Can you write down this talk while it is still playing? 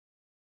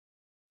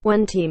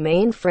1T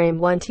mainframe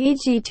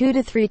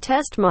 1TG2-3000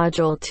 test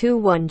module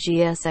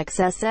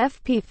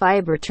 21GSXSFP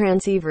fiber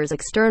transceivers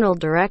external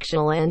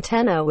directional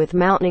antenna with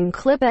mounting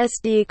clip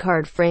SD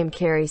card frame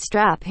carry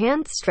strap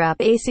hand strap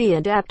AC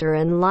adapter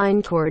and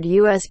line cord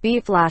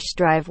USB flash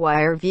drive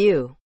wire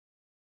view.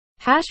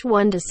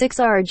 #1 to 6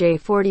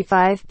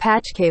 RJ45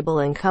 patch cable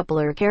and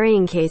coupler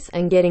carrying case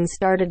and getting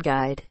started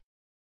guide.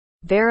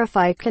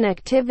 Verify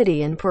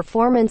connectivity and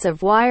performance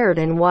of wired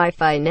and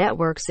Wi-Fi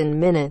networks in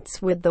minutes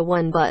with the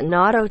one-button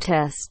auto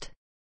test.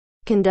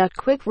 Conduct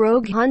quick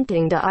rogue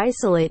hunting to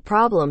isolate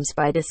problems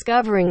by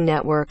discovering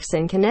networks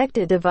and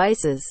connected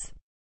devices.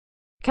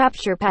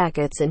 Capture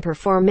packets and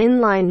perform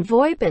inline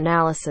VoIP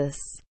analysis.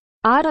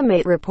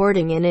 Automate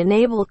reporting and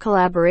enable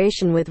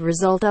collaboration with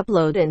result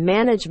upload and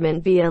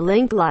management via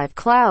Link Live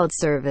Cloud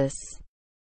service.